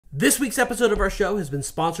This week's episode of our show has been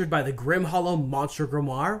sponsored by the Grim Hollow Monster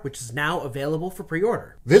Grimoire, which is now available for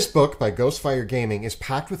pre-order. This book by Ghostfire Gaming is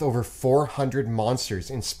packed with over 400 monsters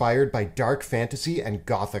inspired by dark fantasy and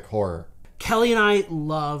gothic horror. Kelly and I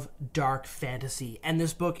love dark fantasy, and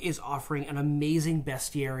this book is offering an amazing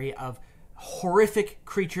bestiary of horrific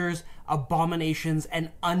creatures, abominations,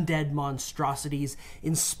 and undead monstrosities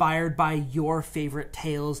inspired by your favorite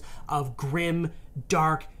tales of grim,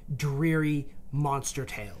 dark, dreary monster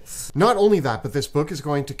tales. Not only that, but this book is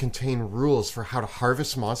going to contain rules for how to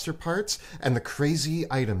harvest monster parts and the crazy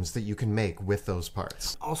items that you can make with those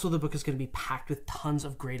parts. Also, the book is going to be packed with tons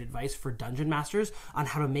of great advice for dungeon masters on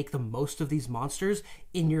how to make the most of these monsters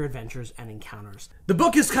in your adventures and encounters. The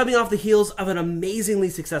book is coming off the heels of an amazingly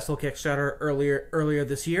successful Kickstarter earlier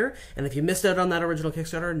this year, and if you missed out on that original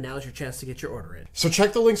Kickstarter, now's your chance to get your order in. So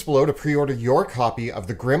check the links below to pre-order your copy of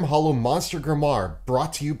the Grim Hollow Monster Grimoire,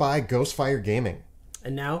 brought to you by Ghostfire Gaming.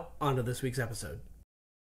 And now, on to this week's episode.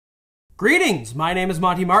 Greetings! My name is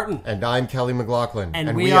Monty Martin. And I'm Kelly McLaughlin.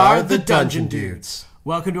 And we are the Dungeon Dudes.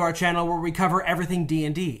 Welcome to our channel where we cover everything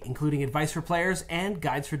D&D, including advice for players and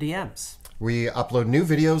guides for DMs. We upload new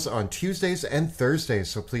videos on Tuesdays and Thursdays,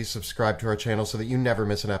 so please subscribe to our channel so that you never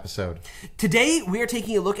miss an episode. Today, we are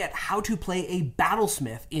taking a look at how to play a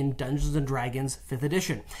Battlesmith in Dungeons & Dragons 5th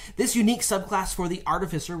edition. This unique subclass for the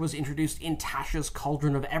Artificer was introduced in Tasha's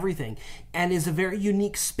Cauldron of Everything, and is a very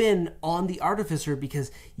unique spin on the Artificer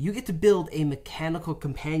because you get to build a mechanical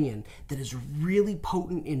companion that is really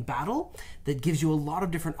potent in battle, that gives you a lot of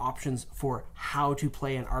different options for how to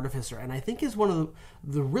play an Artificer, and I think is one of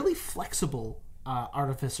the really flexible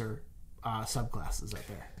Artificer subclasses out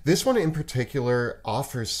there. This one in particular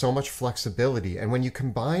offers so much flexibility, and when you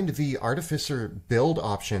combine the Artificer build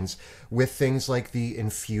options with things like the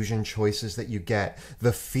infusion choices that you get,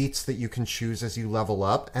 the feats that you can choose as you level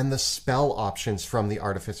up, and the spell options from the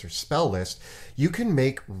Artificer spell list, you can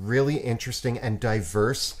make really interesting and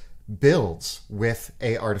diverse builds with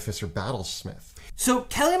a Artificer Battlesmith. So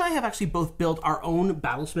Kelly and I have actually both built our own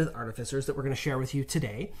Battlesmith Artificers that we're going to share with you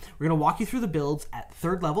today. We're going to walk you through the builds at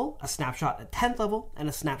 3rd level, a snapshot at 10th level, and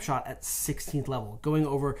a snapshot at 16th level, going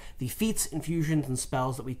over the feats, infusions, and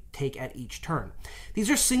spells that we take at each turn. These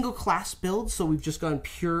are single class builds, so we've just gone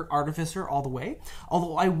pure Artificer all the way.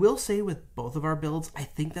 Although I will say with both of our builds, I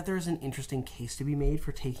think that there's an interesting case to be made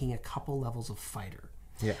for taking a couple levels of Fighter.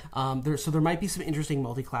 Yeah. So there might be some interesting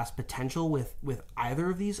multi-class potential with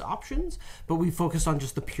either of these options, but we focused on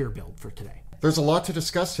just the pure build for today. There's a lot to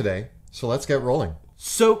discuss today, so let's get rolling.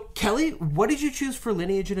 So, Kelly, what did you choose for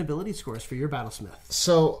lineage and ability scores for your Battlesmith?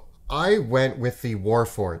 So I went with the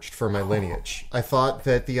Warforged for my lineage. I thought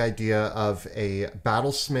that the idea of a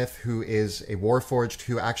Battlesmith who is a Warforged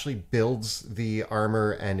who actually builds the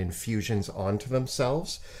armor and infusions onto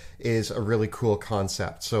themselves is a really cool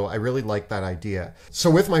concept. So I really like that idea.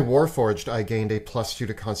 So with my Warforged, I gained a +2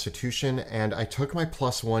 to Constitution, and I took my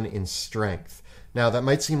 +1 in Strength. Now that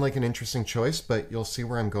might seem like an interesting choice, but you'll see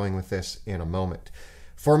where I'm going with this in a moment.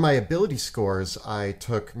 For my ability scores, I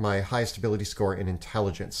took my highest ability score in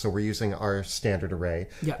Intelligence. So we're using our standard array,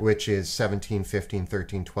 which is 17, 15,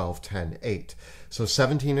 13, 12, 10, 8. So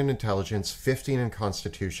 17 in Intelligence, 15 in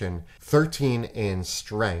Constitution, 13 in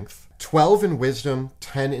Strength, 12 in Wisdom,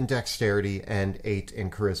 10 in Dexterity, and 8 in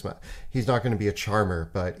Charisma. He's not going to be a charmer,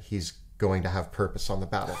 but he's going to have purpose on the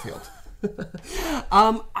battlefield.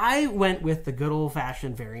 I went with the good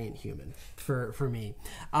old-fashioned variant human for me.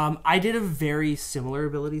 I did a very similar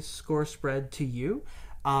ability score spread to you,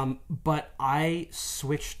 but I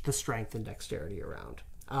switched the strength and dexterity around.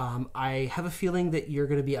 I have a feeling that you're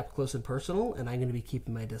going to be up close and personal, and I'm going to be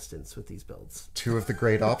keeping my distance with these builds. Two of the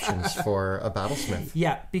great options for a Battlesmith.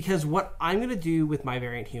 Yeah, because what I'm going to do with my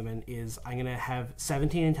variant human is I'm going to have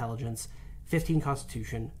 17 Intelligence, 15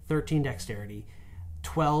 Constitution, 13 Dexterity,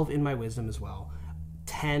 12 in my Wisdom as well,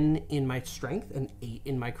 10 in my Strength, and 8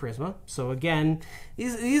 in my Charisma. So again,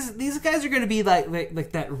 these guys are going to be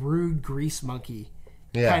like that rude grease monkey.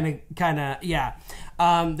 Yeah. Kind of, yeah.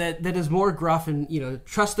 That is more gruff and,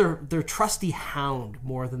 trust their trusty hound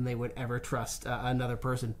more than they would ever trust another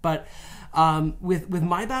person. But with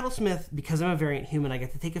my Battlesmith, because I'm a variant human, I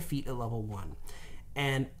get to take a feat at level 1.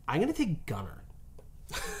 And I'm going to take Gunner.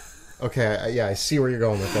 Okay, yeah, I see where you're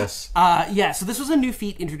going with this. So this was a new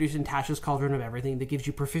feat introduced in Tasha's Cauldron of Everything that gives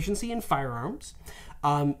you proficiency in firearms.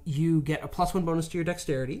 You get a +1 bonus to your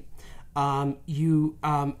dexterity. You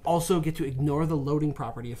also get to ignore the loading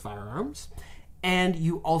property of firearms. And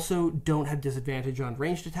you also don't have disadvantage on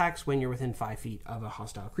ranged attacks when you're within 5 feet of a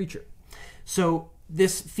hostile creature. So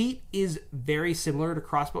this feat is very similar to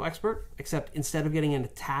Crossbow Expert, except instead of getting an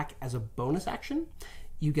attack as a bonus action,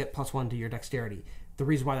 you get +1 to your dexterity. the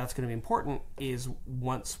reason why that's going to be important is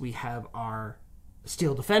once we have our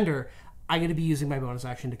Steel Defender, I'm going to be using my bonus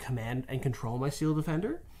action to command and control my Steel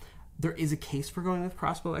Defender. There is a case for going with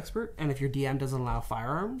Crossbow Expert, and if your DM doesn't allow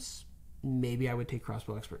firearms, maybe I would take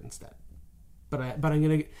Crossbow Expert instead. But I'm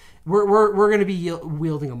gonna we're gonna be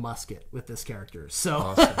wielding a musket with this character. So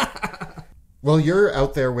awesome. Well, you're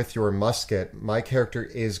out there with your musket. My character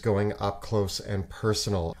is going up close and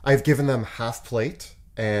personal. I've given them half plate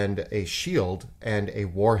and a shield and a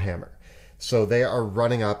warhammer. So they are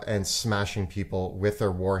running up and smashing people with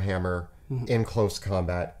their warhammer in close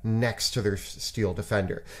combat next to their Steel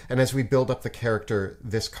Defender. And as we build up the character,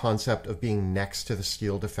 this concept of being next to the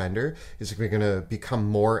Steel Defender is going to become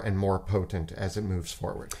more and more potent as it moves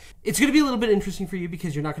forward. It's going to be a little bit interesting for you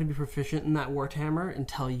because you're not going to be proficient in that warhammer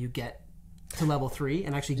until you get to level 3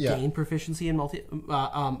 and actually gain proficiency in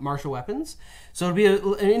martial weapons. So it'll be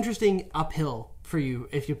an interesting uphill for you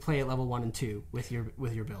if you play at level 1 and 2 with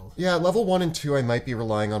your build. Yeah, level 1 and 2 I might be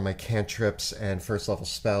relying on my cantrips and first level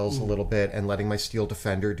spells a little bit and letting my Steel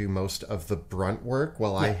Defender do most of the brunt work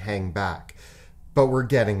while I hang back. But we're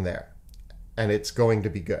getting there, and it's going to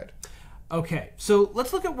be good. Okay, so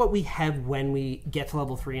let's look at what we have when we get to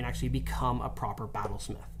level 3 and actually become a proper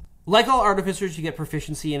battlesmith. Like all artificers, you get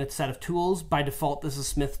proficiency in a set of tools. By default, this is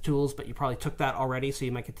smith tools, but you probably took that already, so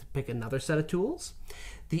you might get to pick another set of tools.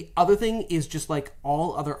 The other thing is, just like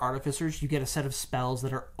all other artificers, you get a set of spells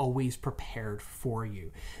that are always prepared for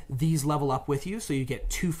you. These level up with you, so you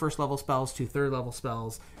get 2 first level spells, 2 third level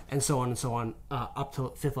spells, and so on, up to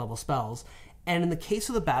 5th level spells. And in the case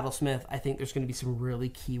of the Battlesmith, I think there's going to be some really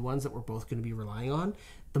key ones that we're both going to be relying on.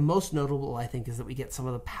 The most notable, I think, is that we get some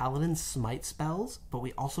of the Paladin Smite spells, but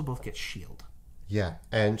we also both get Shield. Yeah,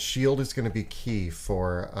 and Shield is going to be key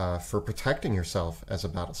for protecting yourself as a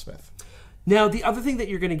Battlesmith. Now, the other thing that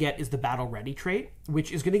you're going to get is the Battle Ready trait,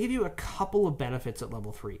 which is going to give you a couple of benefits at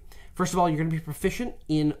level 3. First of all, you're going to be proficient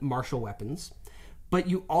in martial weapons, but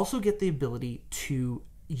you also get the ability to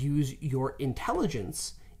use your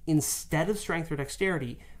intelligence instead of strength or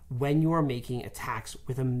dexterity when you are making attacks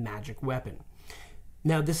with a magic weapon.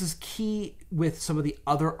 Now, this is key with some of the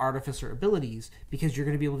other Artificer abilities because you're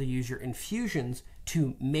going to be able to use your infusions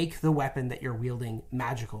to make the weapon that you're wielding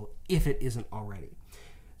magical if it isn't already.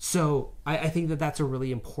 So I think that that's a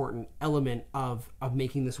really important element of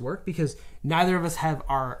making this work because neither of us have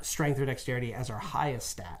our strength or dexterity as our highest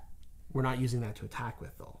stat. We're not using that to attack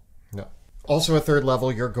with, though. No. Also, at 3rd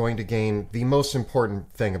level, you're going to gain the most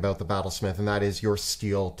important thing about the Battlesmith, and that is your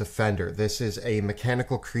Steel Defender. This is a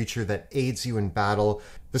mechanical creature that aids you in battle.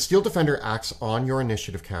 The Steel Defender acts on your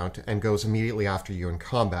initiative count and goes immediately after you in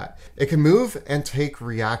combat. It can move and take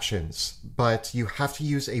reactions, but you have to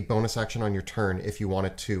use a bonus action on your turn if you want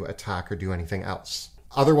it to attack or do anything else.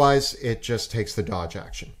 Otherwise, it just takes the dodge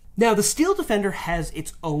action. Now, the Steel Defender has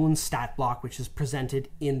its own stat block, which is presented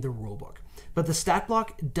in the rulebook. But the stat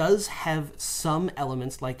block does have some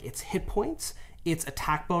elements like its hit points, its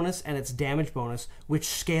attack bonus, and its damage bonus, which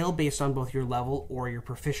scale based on both your level or your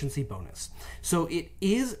proficiency bonus. So it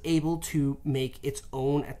is able to make its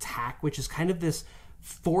own attack, which is kind of this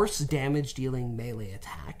force damage dealing melee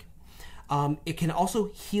attack. It can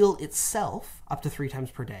also heal itself up to 3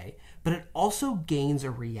 times per day, but it also gains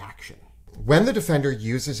a reaction. When the Defender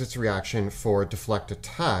uses its reaction for deflect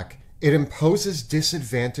attack, it imposes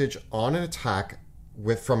disadvantage on an attack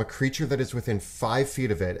from a creature that is within 5 feet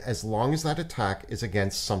of it, as long as that attack is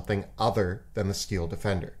against something other than the Steel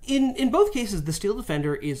Defender. In both cases, the Steel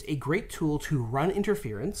Defender is a great tool to run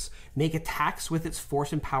interference, make attacks with its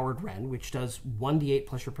force-empowered Ren, which does 1d8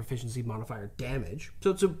 plus your proficiency modifier damage. So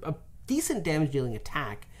it's a decent damage-dealing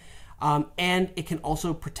attack. And it can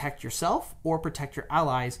also protect yourself or protect your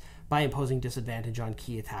allies by imposing disadvantage on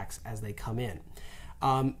key attacks as they come in.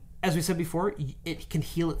 As we said before, it can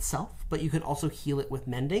heal itself, but you can also heal it with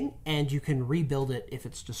mending, and you can rebuild it if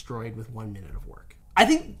it's destroyed with 1 minute of work. I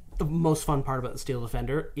think the most fun part about the Steel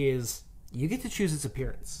Defender is you get to choose its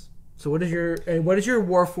appearance. So what is your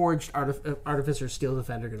Warforged Artificer Steel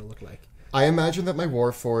Defender going to look like? I imagine that my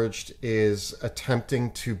Warforged is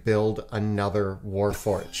attempting to build another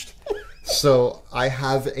Warforged. So I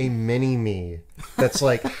have a mini-me that's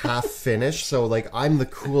like half finished. So like I'm the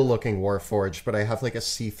cool looking Warforged, but I have like a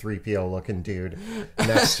C-3PO looking dude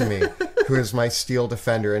next to me who is my Steel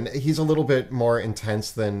Defender. And he's a little bit more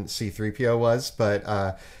intense than C-3PO was. But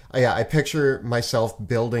yeah, I picture myself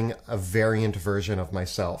building a variant version of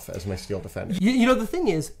myself as my Steel Defender. You know, the thing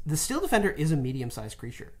is, the Steel Defender is a medium-sized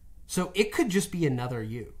creature. So it could just be another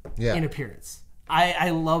you in appearance.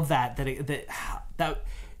 I love that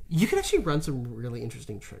you can actually run some really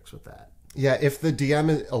interesting tricks with that. Yeah, if the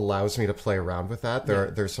DM allows me to play around with that,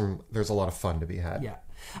 there's a lot of fun to be had. Yeah.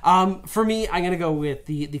 For me, I'm going to go with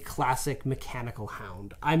the classic mechanical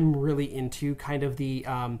hound. I'm really into kind of the,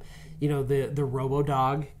 the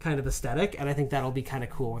Robo-Dog kind of aesthetic, and I think that'll be kind of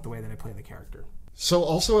cool with the way that I play the character. So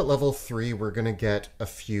also at level 3, we're going to get a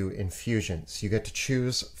few infusions. You get to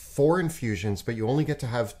choose 4 infusions, but you only get to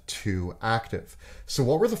have 2 active. So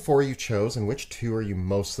what were the 4 you chose, and which 2 are you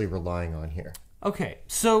mostly relying on here? Okay,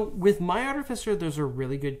 so with my Artificer, there's a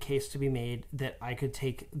really good case to be made that I could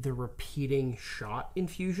take the repeating shot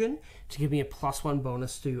infusion to give me a +1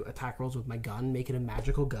 bonus to attack rolls with my gun, make it a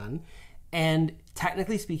magical gun. And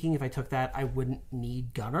technically speaking, if I took that, I wouldn't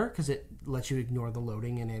need Gunner because it lets you ignore the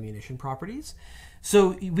loading and ammunition properties.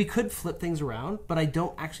 So we could flip things around, but I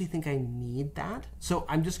don't actually think I need that. So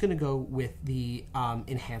I'm just going to go with the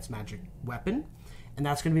enhanced magic weapon, and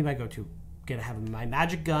that's going to be my go-to. Going to have my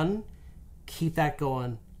magic gun, keep that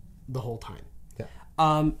going the whole time.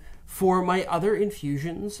 Yeah. For my other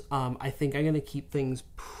infusions, I think I'm going to keep things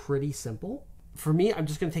pretty simple. For me, I'm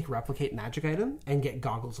just going to take Replicate Magic Item and get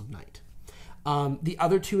Goggles of Night. The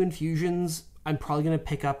other 2 infusions, I'm probably going to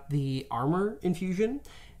pick up the Armor infusion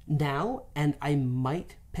now, and I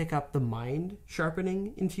might pick up the Mind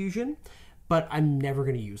Sharpening infusion, but I'm never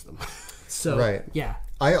going to use them. So, right. Yeah.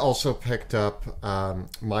 I also picked up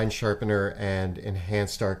Mind Sharpener and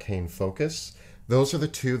Enhanced Arcane Focus. Those are the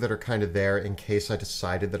 2 that are kind of there in case I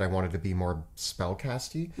decided that I wanted to be more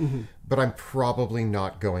spellcasty, but I'm probably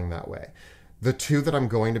not going that way. The 2 that I'm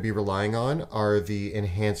going to be relying on are the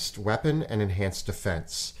Enhanced Weapon and Enhanced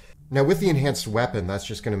Defense. Now, with the Enhanced Weapon, that's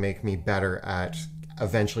just going to make me better at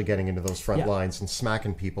eventually getting into those front lines and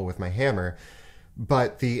smacking people with my hammer.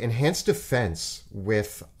 But the Enhanced Defense,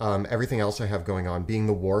 with everything else I have going on, being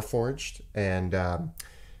the Warforged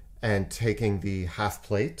and taking the half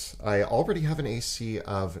plate, I already have an AC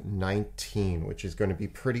of 19, which is going to be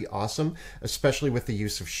pretty awesome, especially with the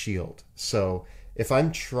use of shield. So if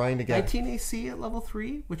I'm trying to get 19 AC at level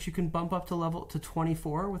 3, which you can bump up to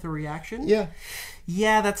 24 with a reaction.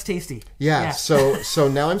 Yeah, that's tasty. Yeah. So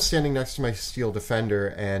now I'm standing next to my Steel Defender,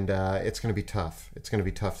 and it's going to be tough. It's going to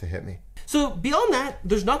be tough to hit me. So beyond that,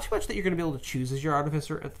 there's not too much that you're going to be able to choose as your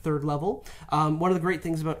Artificer at 3rd level. One of the great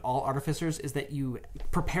things about all Artificers is that you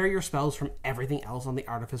prepare your spells from everything else on the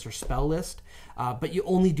Artificer spell list, but you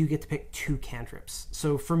only do get to pick 2 cantrips.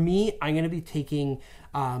 So for me, I'm going to be taking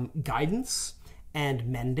Guidance and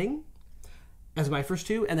Mending as my first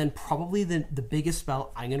 2, and then probably the biggest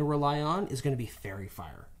spell I'm going to rely on is going to be Fairy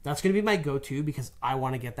Fire. That's going to be my go-to because I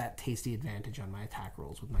want to get that tasty advantage on my attack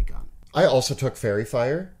rolls with my gun. I also took Fairy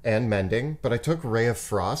Fire and Mending, but I took Ray of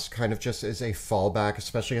Frost kind of just as a fallback,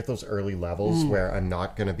 especially at those early levels where I'm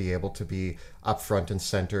not going to be able to be up front and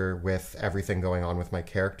center with everything going on with my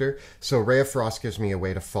character. So Ray of Frost gives me a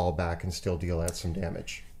way to fall back and still deal out some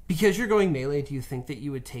damage. Because you're going melee, do you think that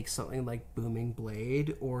you would take something like Booming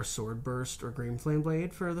Blade or Sword Burst or Green Flame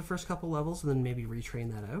Blade for the first couple levels and then maybe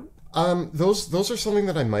retrain that out? Those are something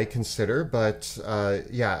that I might consider, but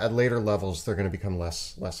at later levels they're going to become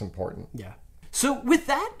less important. Yeah. So with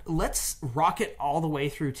that, let's rocket all the way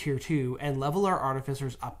through Tier 2 and level our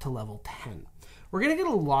Artificers up to level 10. We're going to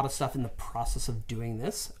get a lot of stuff in the process of doing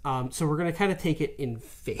this, so we're going to kind of take it in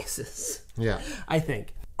phases. Yeah. I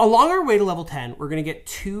think. Along our way to level 10, we're going to get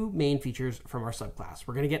 2 main features from our subclass.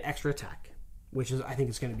 We're going to get extra attack, which I think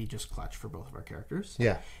is going to be just clutch for both of our characters.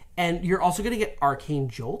 Yeah. And you're also going to get Arcane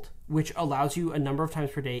Jolt, which allows you a number of times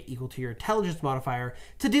per day equal to your intelligence modifier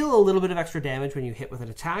to deal a little bit of extra damage when you hit with an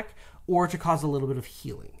attack, or to cause a little bit of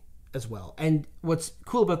healing as well. And what's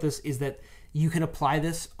cool about this is that you can apply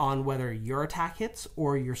this on whether your attack hits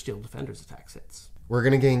or your Steel Defender's attack hits. We're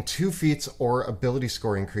going to gain 2 feats or ability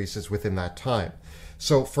score increases within that time.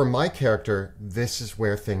 So for my character, this is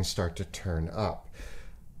where things start to turn up.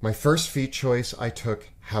 My first feat choice, I took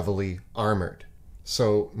Heavily Armored.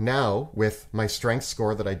 So now, with my strength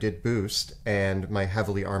score that I did boost and my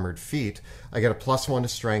Heavily Armored feat, I get a +1 to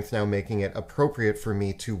strength, now making it appropriate for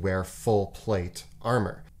me to wear full plate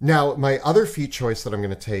armor. Now, my other feat choice that I'm going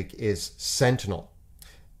to take is Sentinel.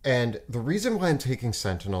 And the reason why I'm taking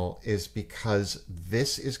Sentinel is because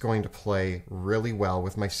this is going to play really well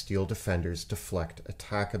with my Steel Defender's deflect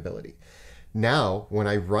attack ability. Now, when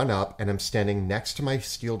I run up and I'm standing next to my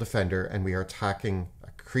Steel Defender and we are attacking a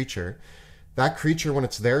creature, that creature, when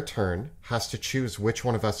it's their turn, has to choose which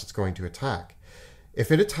one of us it's going to attack. If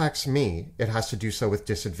it attacks me, it has to do so with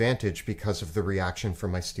disadvantage because of the reaction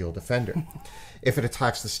from my Steel Defender. If it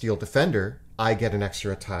attacks the Steel Defender, I get an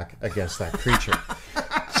extra attack against that creature.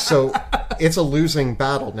 So it's a losing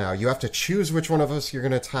battle now. You have to choose which one of us you're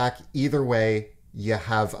going to attack. Either way, you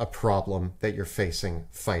have a problem that you're facing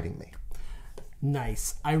fighting me.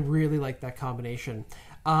 Nice. I really like that combination.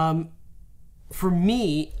 For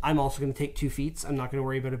me, I'm also going to take 2 feats. I'm not going to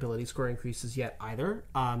worry about ability score increases yet either.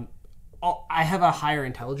 I have a higher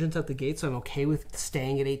intelligence at the gate, so I'm okay with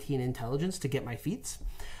staying at 18 intelligence to get my feats.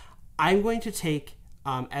 I'm going to take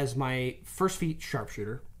as my first feat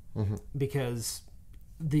sharpshooter, because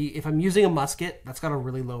if I'm using a musket, that's got a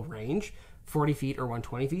really low range, 40 feet or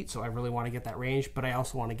 120 feet, so I really want to get that range, but I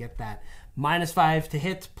also want to get that -5 to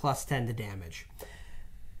hit, +10 to damage.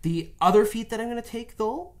 The other feat that I'm going to take,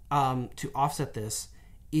 though, to offset this,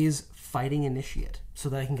 is Fighting Initiate, so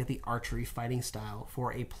that I can get the archery fighting style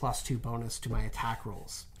for a +2 bonus to my attack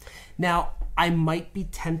rolls. Now, I might be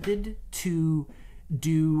tempted to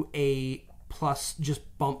do a plus,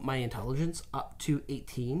 just bump my intelligence up to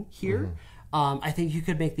 18 here. I think you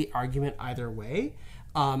could make the argument either way.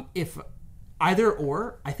 If I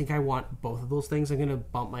think I want both of those things. I'm going to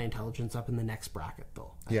bump my intelligence up in the next bracket,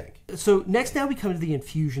 though, I think. So next now we come to the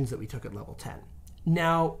infusions that we took at level 10.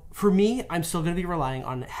 Now, for me, I'm still going to be relying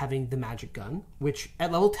on having the magic gun, which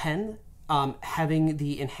at level 10, having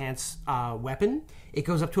the enhanced weapon, it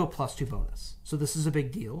goes up to a +2 bonus. So this is a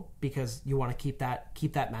big deal because you want to keep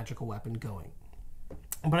that magical weapon going.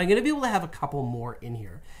 But I'm going to be able to have a couple more in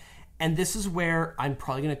here. And this is where I'm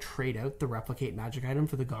probably going to trade out the replicate magic item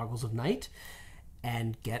for the goggles of night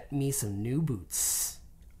and get me some new boots.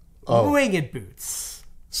 Winged boots.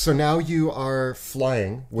 So now you are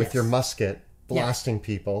flying with your musket, blasting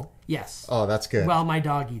people. Yes. Oh, that's good. Well, my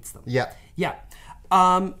dog eats them. Yeah. Yeah.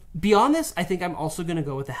 Beyond this, I think I'm also going to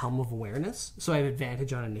go with the Helm of Awareness, so I have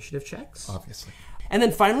advantage on initiative checks. Obviously. And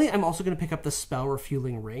then finally, I'm also going to pick up the Spell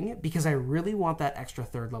Refueling Ring, because I really want that extra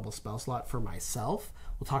 3rd level spell slot for myself.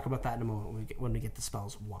 We'll talk about that in a moment when we get the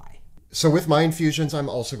spells why. So with my infusions, I'm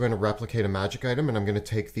also going to replicate a magic item, and I'm going to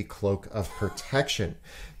take the Cloak of Protection.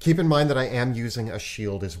 Keep in mind that I am using a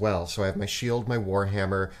shield as well. So I have my shield, my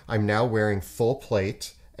warhammer. I'm now wearing full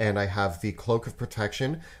plate, and I have the Cloak of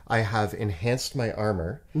Protection. I have enhanced my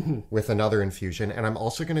armor with another infusion, and I'm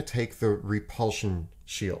also going to take the Repulsion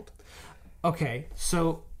Shield. Okay,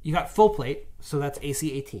 so you got full plate, so that's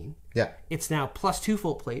AC 18. Yeah. It's now +2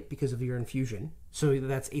 full plate because of your infusion, so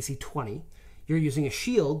that's AC 20. You're using a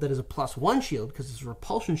shield that is a +1 shield because it's a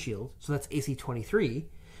repulsion shield, so that's AC 23.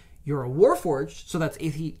 You're a Warforged, so that's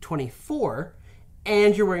AC 24.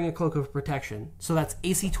 And you're wearing a Cloak of Protection, so that's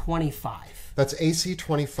AC 25. That's AC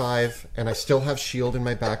 25, and I still have shield in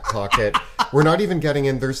my back pocket. We're not even getting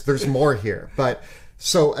in. There's more here. But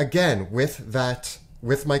so again,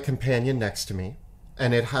 with my companion next to me,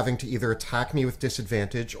 and it having to either attack me with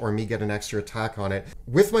disadvantage or me get an extra attack on it,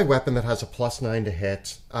 with my weapon that has a +9 to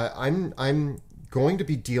hit, I'm going to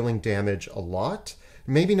be dealing damage a lot.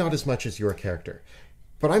 Maybe not as much as your character,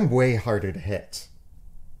 but I'm way harder to hit.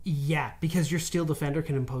 Yeah, because your Steel Defender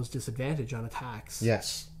can impose disadvantage on attacks.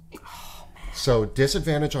 Yes. Oh, man. So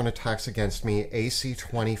disadvantage on attacks against me, AC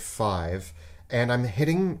 25, and I'm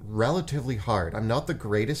hitting relatively hard. I'm not the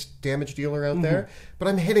greatest damage dealer out there, but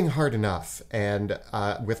I'm hitting hard enough. And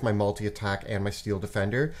with my multi-attack and my Steel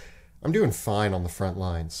Defender, I'm doing fine on the front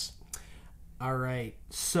lines. All right.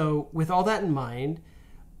 So with all that in mind,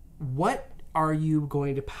 what are you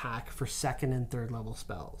going to pack for 2nd and 3rd level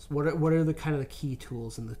spells? What are the kind of the key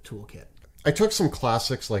tools in the toolkit? I took some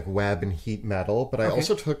classics like Web and Heat Metal, but I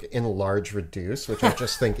also took Enlarge Reduce, which I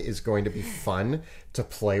just think is going to be fun to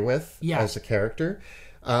play with as a character.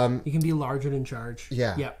 You can be large and in charge.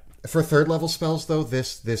 Yeah. Yep. For 3rd level spells, though,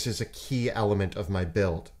 this is a key element of my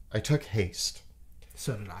build. I took Haste.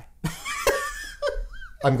 So did I.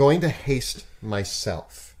 I'm going to haste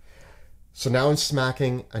myself. So now I'm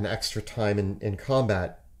smacking an extra time in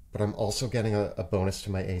combat, but I'm also getting a bonus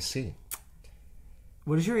to my AC.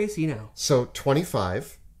 What is your AC now? So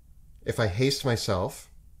 25. If I haste myself,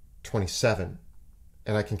 27.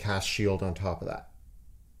 And I can cast shield on top of that.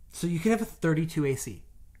 So you can have a 32 AC.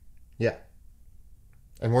 Yeah.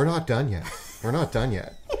 And we're not done yet. We're not done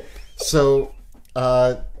yet. So,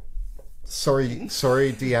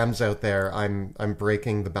 sorry DMs out there. I'm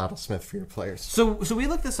breaking the Battlesmith for your players. So we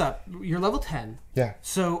looked this up. You're level 10. Yeah.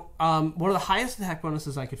 So one of the highest attack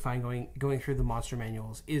bonuses I could find going through the monster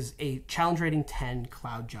manuals is a challenge rating 10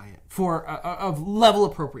 Cloud Giant for of level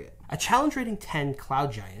appropriate. A challenge rating 10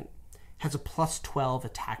 Cloud Giant has a +12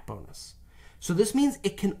 attack bonus. So this means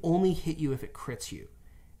it can only hit you if it crits you.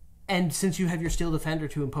 And since you have your Steel Defender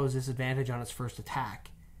to impose disadvantage on its first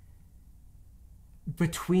attack,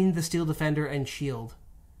 between the Steel Defender and shield,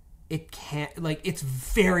 it can't, it's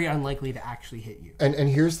very unlikely to actually hit you. And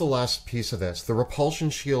here's the last piece of this. The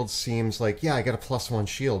repulsion shield seems like, yeah, I get a +1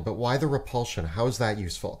 shield, but why the repulsion? How is that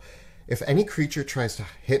useful? If any creature tries to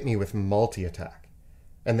hit me with multi-attack,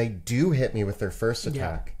 and they do hit me with their first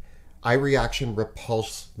attack, I reaction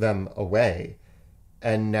repulse them away.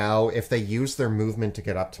 And now if they use their movement to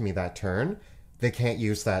get up to me that turn, they can't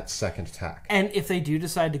use that second attack. And if they do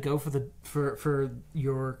decide to go for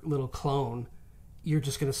your little clone, you're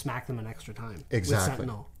just going to smack them an extra time. Exactly. With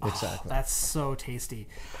Sentinel. Exactly. That's so tasty.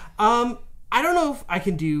 I don't know if I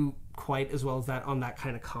can do quite as well as that on that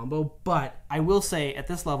kind of combo, but I will say at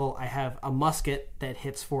this level I have a musket that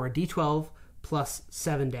hits for a d12 plus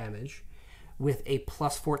 7 damage with a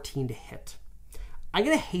plus 14 to hit. I'm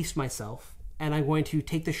going to haste myself, and I'm going to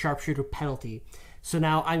take the sharpshooter penalty. So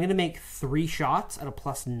now I'm going to make 3 shots at a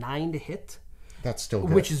plus 9 to hit. That's still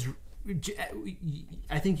good. Which is,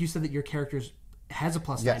 I think you said that your character has a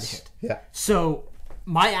plus 9 to hit. Yeah. So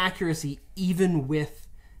my accuracy, even with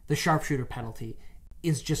the sharpshooter penalty,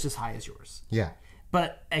 is just as high as yours. Yeah.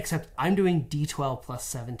 But except I'm doing d12 plus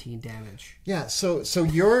 17 damage. Yeah, this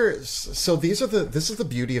is the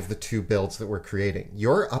beauty of the 2 builds that we're creating.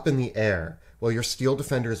 You're up in the air while your Steel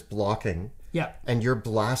Defender is blocking. Yeah. And you're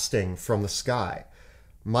blasting from the sky.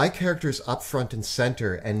 My character's up front and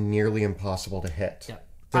center and nearly impossible to hit.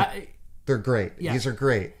 Yeah. They're great. Yeah. These are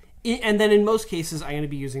great. And then in most cases, I'm going to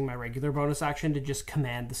be using my regular bonus action to just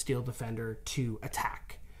command the Steel Defender to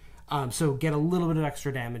attack. So get a little bit of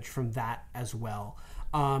extra damage from that as well.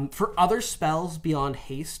 For other spells beyond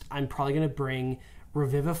haste, I'm probably going to bring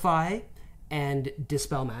Revivify and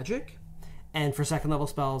Dispel Magic. And for second level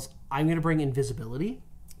spells, I'm going to bring Invisibility,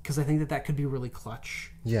 because I think that could be really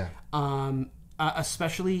clutch. Yeah.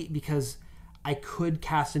 Especially because I could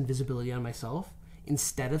cast Invisibility on myself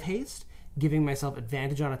instead of haste, giving myself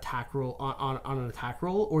advantage on attack roll on an attack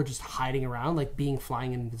roll, or just hiding around, like being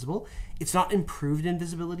flying and invisible. It's not improved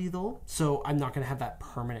invisibility though, so I'm not going to have that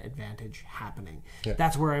permanent advantage happening. Yeah.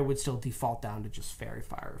 That's where I would still default down to just Fairy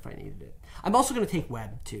Fire if I needed it. I'm also going to take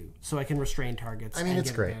Web too, so I can restrain targets. I mean, and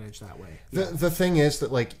it's get great. Advantage that way. The thing is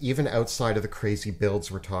that, like, even outside of the crazy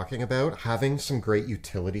builds we're talking about, having some great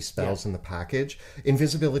utility spells in the package,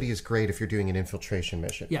 invisibility is great if you're doing an infiltration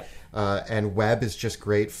mission. Yeah. And Web is just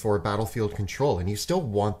great for battlefield control, and you still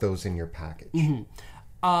want those in your package. Mm-hmm.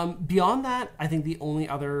 Beyond that, I think the only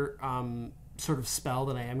other sort of spell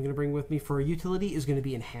that I am going to bring with me for utility is going to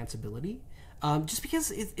be Enhance Ability. Just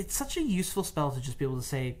because it's such a useful spell to just be able to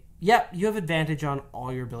say, yeah, you have advantage on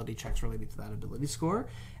all your ability checks related to that ability score.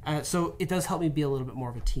 So it does help me be a little bit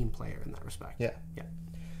more of a team player in that respect. Yeah.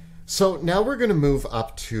 So now we're going to move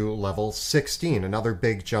up to level 16. Another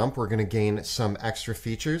big jump. We're going to gain some extra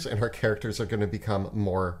features, and our characters are going to become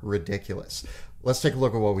more ridiculous. Let's take a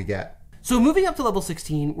look at what we get. So moving up to level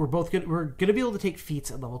 16, we're going to be able to take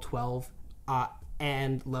feats at level 12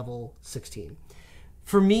 and level 16.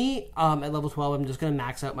 For me, at level 12, I'm just going to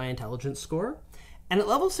max out my intelligence score. And at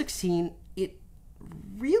level 16, it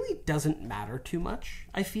really doesn't matter too much,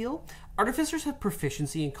 I feel. Artificers have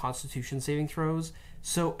proficiency in Constitution saving throws,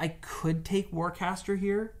 so I could take Warcaster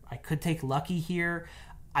here. I could take Lucky here.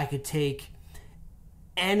 I could take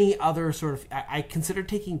any other sort of... I considered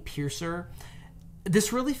taking Piercer.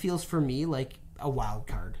 This really feels for me like a wild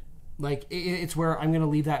card. Like, it's where I'm going to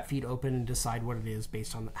leave that feat open and decide what it is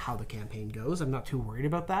based on how the campaign goes. I'm not too worried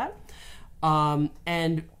about that.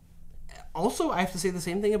 And also, I have to say the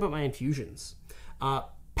same thing about my infusions.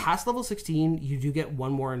 Past level 16, you do get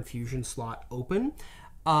one more infusion slot open.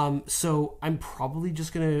 So I'm probably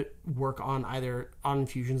just going to work on either on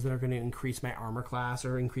infusions that are going to increase my armor class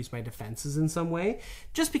or increase my defenses in some way,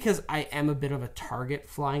 just because I am a bit of a target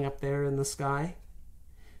flying up there in the sky.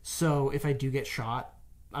 So if I do get shot,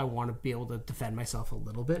 I want to be able to defend myself a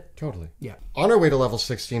little bit. Totally. Yeah. On our way to level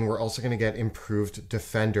 16, we're also going to get improved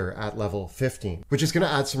Defender at level 15, which is going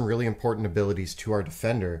to add some really important abilities to our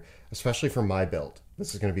Defender, especially for my build.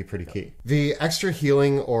 This is going to be pretty key. The extra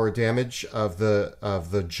healing or damage of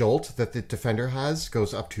the jolt that the Defender has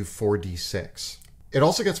goes up to 4d6. It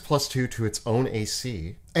also gets +2 to its own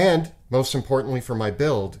AC, and most importantly for my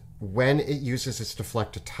build, when it uses its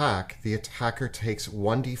deflect attack, the attacker takes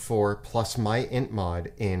 1d4 plus my int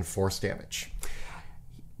mod in force damage.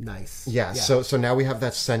 Nice. Yeah. So now we have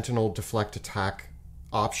that Sentinel deflect attack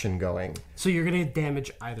option going. So you're going to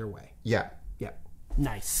damage either way. Yeah.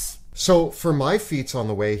 Nice. So for my feats on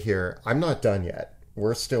the way here, I'm not done yet.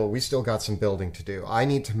 We still got some building to do. I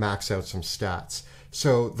need to max out some stats.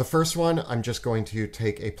 So the first one, I'm just going to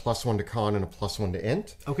take a +1 to con and a +1 to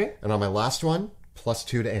int. Okay. And on my last one, +2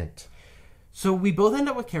 to int. So we both end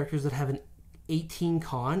up with characters that have an 18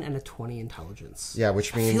 con and a 20 intelligence. Yeah,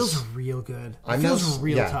 which means... It feels real good. It feels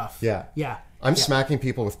real tough. Yeah. I'm smacking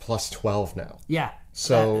people with +12 now. Yeah.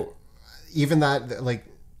 So even that, like,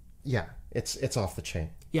 yeah, it's off the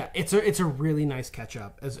chain. Yeah, it's a really nice catch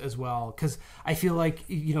up as well, because I feel like,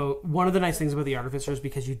 you know, one of the nice things about the Artificer is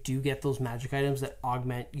because you do get those magic items that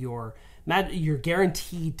augment your you're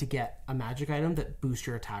guaranteed to get a magic item that boosts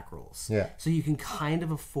your attack rolls. Yeah. So you can kind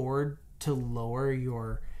of afford to lower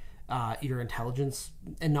your intelligence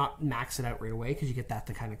and not max it out right away, because you get that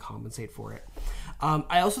to kind of compensate for it.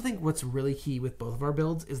 I also think what's really key with both of our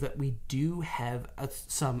builds is that we do have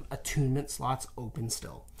some attunement slots open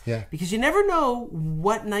still. Yeah. Because you never know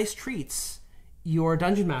what nice treats your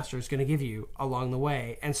dungeon master is going to give you along the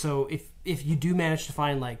way. And so if you do manage to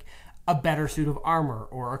find like a better suit of armor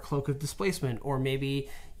or a cloak of displacement, or maybe,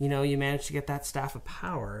 you know, you manage to get that staff of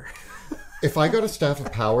power. If I got a Staff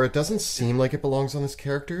of Power, it doesn't seem like it belongs on this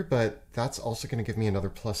character, but that's also going to give me another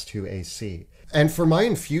 +2 AC. And for my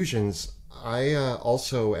infusions, I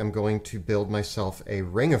also am going to build myself a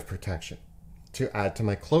Ring of Protection to add to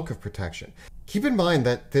my Cloak of Protection. Keep in mind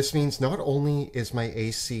that this means not only is my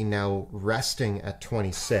AC now resting at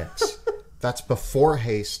 26, that's before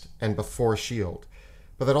haste and before shield,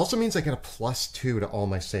 but that also means I get a +2 to all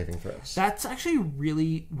my saving throws. That's actually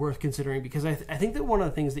really worth considering, because I think that one of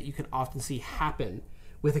the things that you can often see happen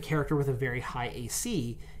with a character with a very high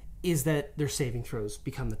AC is that their saving throws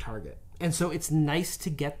become the target. And so it's nice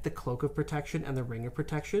to get the Cloak of Protection and the Ring of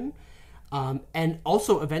Protection. And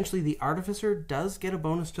also, eventually, the Artificer does get a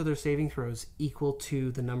bonus to their saving throws equal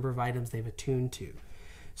to the number of items they've attuned to.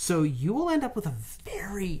 So you will end up with a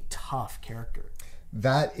very tough character.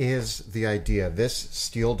 That is the idea. This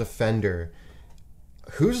Steel Defender,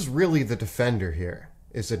 who's really the defender here?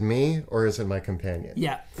 Is it me or is it my companion?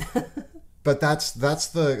 Yeah. But that's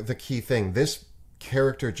the key thing. This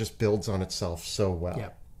character just builds on itself so well. Yeah.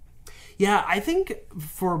 Yeah, I think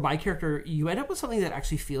for my character, you end up with something that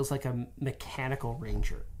actually feels like a mechanical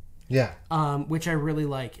ranger. Yeah. Which I really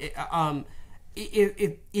like.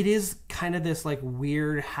 It is kind of this like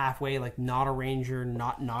weird halfway, like not a ranger,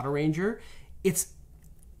 not a ranger.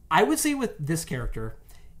 I would say with this character,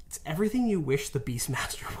 it's everything you wish the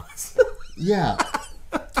Beastmaster was. Yeah.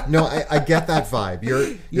 No, I get that vibe.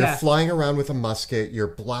 You're Yeah. flying around with a musket, you're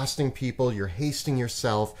blasting people, you're hasting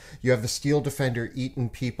yourself, you have the Steel Defender eating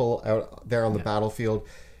people out there on the battlefield.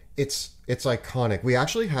 It's iconic. We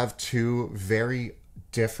actually have two very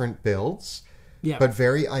different builds, but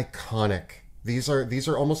very iconic. These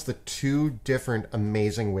are almost the two different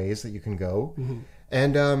amazing ways that you can go. Mm-hmm.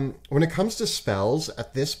 And when it comes to spells,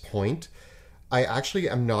 at this point, I actually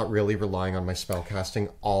am not really relying on my spellcasting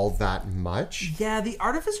all that much. Yeah, the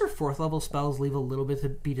Artificer 4th level spells leave a little bit to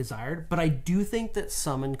be desired, but I do think that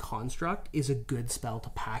Summon Construct is a good spell to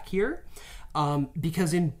pack here,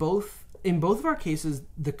 because in both of our cases,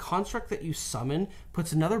 the construct that you summon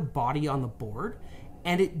puts another body on the board,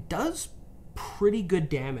 and it does pretty good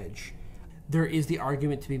damage. There is the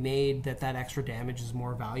argument to be made that extra damage is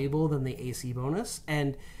more valuable than the AC bonus,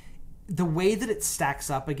 and the way that it stacks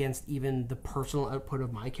up against even the personal output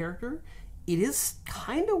of my character, it is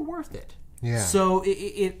kind of worth it. Yeah. So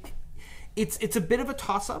it's a bit of a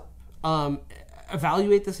toss-up.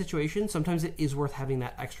 Evaluate the situation. Sometimes it is worth having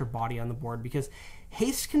that extra body on the board, because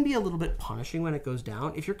haste can be a little bit punishing when it goes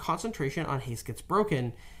down. If your concentration on haste gets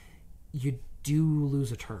broken, you do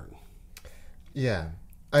lose a turn. Yeah.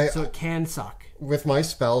 So it can suck. With my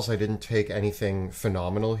spells, I didn't take anything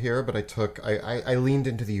phenomenal here, but I leaned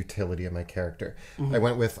into the utility of my character. Mm-hmm. I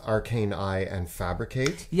went with Arcane Eye and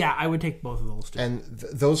Fabricate. Yeah, I would take both of those too. And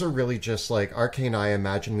those are really just like Arcane Eye.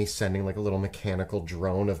 Imagine me sending like a little mechanical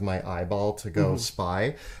drone of my eyeball to go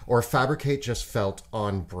spy. Or Fabricate just felt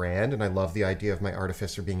on brand, and I love the idea of my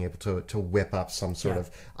Artificer being able to whip up some sort of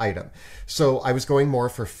item. So I was going more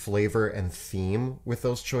for flavor and theme with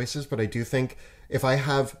those choices, but I do think if I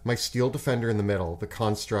have my Steel Defender in the middle, the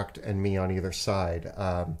Construct, and me on either side,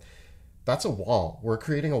 that's a wall. We're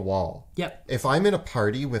creating a wall. Yep. If I'm in a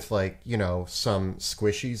party with, like, you know, some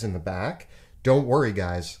squishies in the back, don't worry,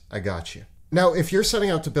 guys. I got you. Now, if you're setting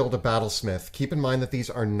out to build a Battlesmith, keep in mind that these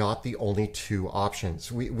are not the only two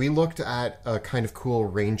options. We looked at a kind of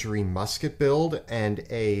cool rangery musket build and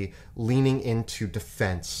a leaning into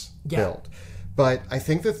defense build. But I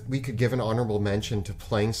think that we could give an honorable mention to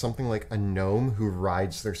playing something like a gnome who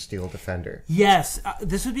rides their Steel Defender. Yes,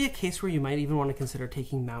 this would be a case where you might even want to consider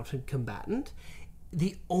taking Mounted Combatant.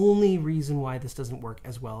 The only reason why this doesn't work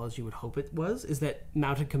as well as you would hope it was is that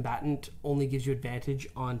Mounted Combatant only gives you advantage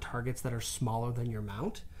on targets that are smaller than your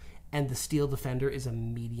mount, and the Steel Defender is a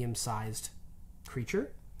medium-sized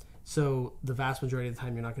creature. So the vast majority of the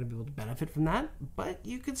time you're not going to be able to benefit from that, but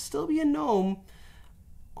you could still be a gnome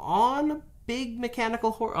on a big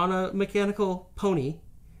mechanical pony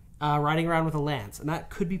riding around with a lance, and that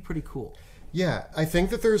could be pretty cool. Yeah, I think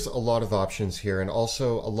that there's a lot of options here, and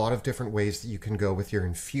also a lot of different ways that you can go with your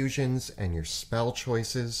infusions and your spell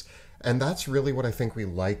choices. And that's really what I think we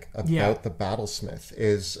like about the Battlesmith,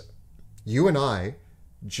 is you and I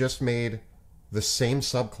just made the same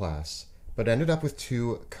subclass, but ended up with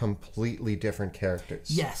two completely different characters.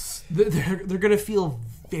 Yes, they're going to feel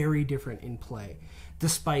very different in play,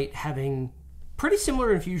 despite having pretty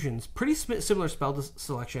similar infusions, pretty similar spell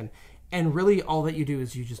selection, and really all that you do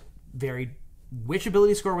is you just varied which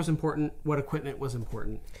ability score was important, what equipment was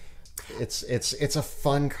important. It's a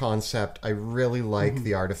fun concept. I really like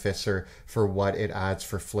the Artificer for what it adds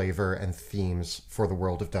for flavor and themes for the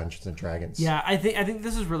world of Dungeons and Dragons. Yeah, I think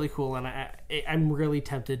this is really cool, and I'm really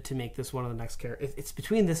tempted to make this one of the next characters. It's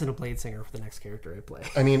between this and a Blade Singer for the next character I play.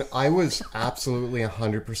 I mean, I was absolutely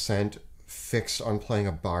 100% fixed on playing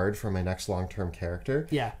a bard for my next long-term character.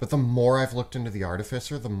 Yeah. But the more I've looked into the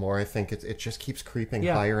Artificer, the more I think it just keeps creeping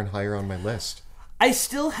higher and higher on my list. I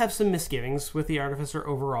still have some misgivings with the Artificer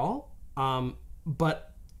overall,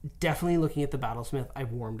 but definitely looking at the Battlesmith,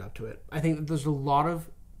 I've warmed up to it. I think that there's a lot of...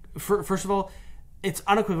 First of all, it's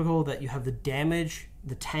unequivocal that you have the damage,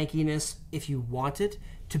 the tankiness, if you want it,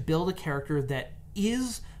 to build a character that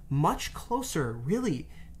is much closer, really,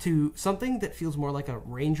 to something that feels more like a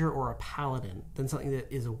ranger or a paladin than something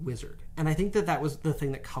that is a wizard. And I think that that was the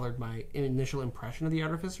thing that colored my initial impression of the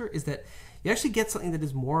Artificer, is that you actually get something that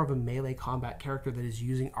is more of a melee combat character that is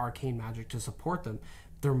using arcane magic to support them.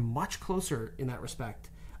 They're much closer in that respect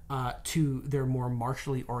to their more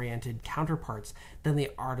martially oriented counterparts than they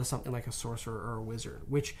are to something like a sorcerer or a wizard,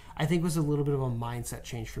 which I think was a little bit of a mindset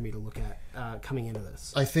change for me to look at coming into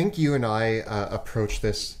this. I think you and I approach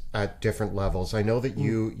this at different levels. I know that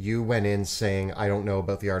you went in saying, I don't know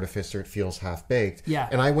about the Artificer, it feels half-baked. Yeah.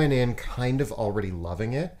 And I went in kind of already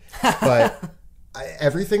loving it, but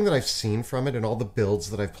everything that I've seen from it and all the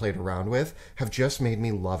builds that I've played around with have just made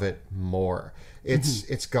me love it more.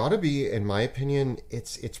 It's got to be, in my opinion,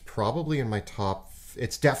 it's probably in my top...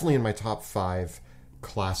 It's definitely in my top 5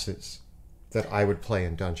 classes that I would play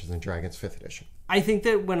in Dungeons & Dragons 5th edition. I think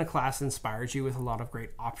that when a class inspires you with a lot of great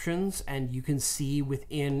options, and you can see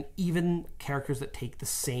within even characters that take the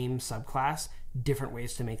same subclass different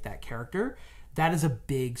ways to make that character, that is a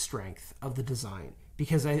big strength of the design.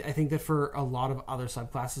 Because I think that for a lot of other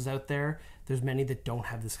subclasses out there, there's many that don't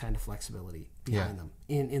have this kind of flexibility behind them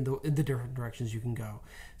in the different directions you can go.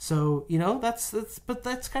 So, you know, that's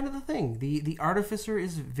kind of the thing. The Artificer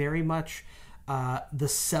is very much the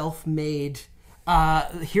self-made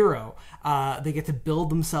hero. They get to build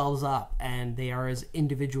themselves up, and they are as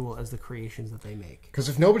individual as the creations that they make. Because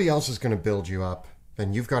if nobody else is going to build you up,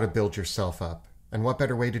 then you've got to build yourself up. And what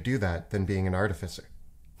better way to do that than being an Artificer?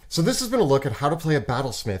 So this has been a look at how to play a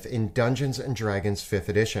Battlesmith in Dungeons & Dragons 5th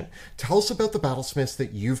edition. Tell us about the Battlesmiths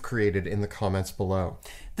that you've created in the comments below.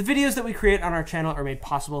 The videos that we create on our channel are made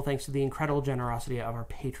possible thanks to the incredible generosity of our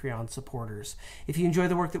Patreon supporters. If you enjoy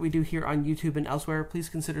the work that we do here on YouTube and elsewhere, please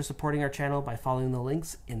consider supporting our channel by following the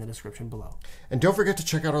links in the description below. And don't forget to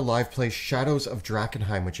check out our live play Shadows of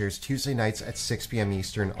Drakkenheim, which airs Tuesday nights at 6 p.m.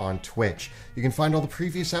 Eastern on Twitch. You can find all the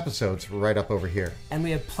previous episodes right up over here. And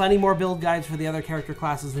we have plenty more build guides for the other character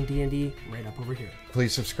classes in D&D right up over here.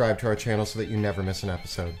 Please subscribe to our channel so that you never miss an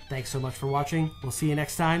episode. Thanks so much for watching. We'll see you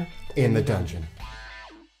next time in the dungeon.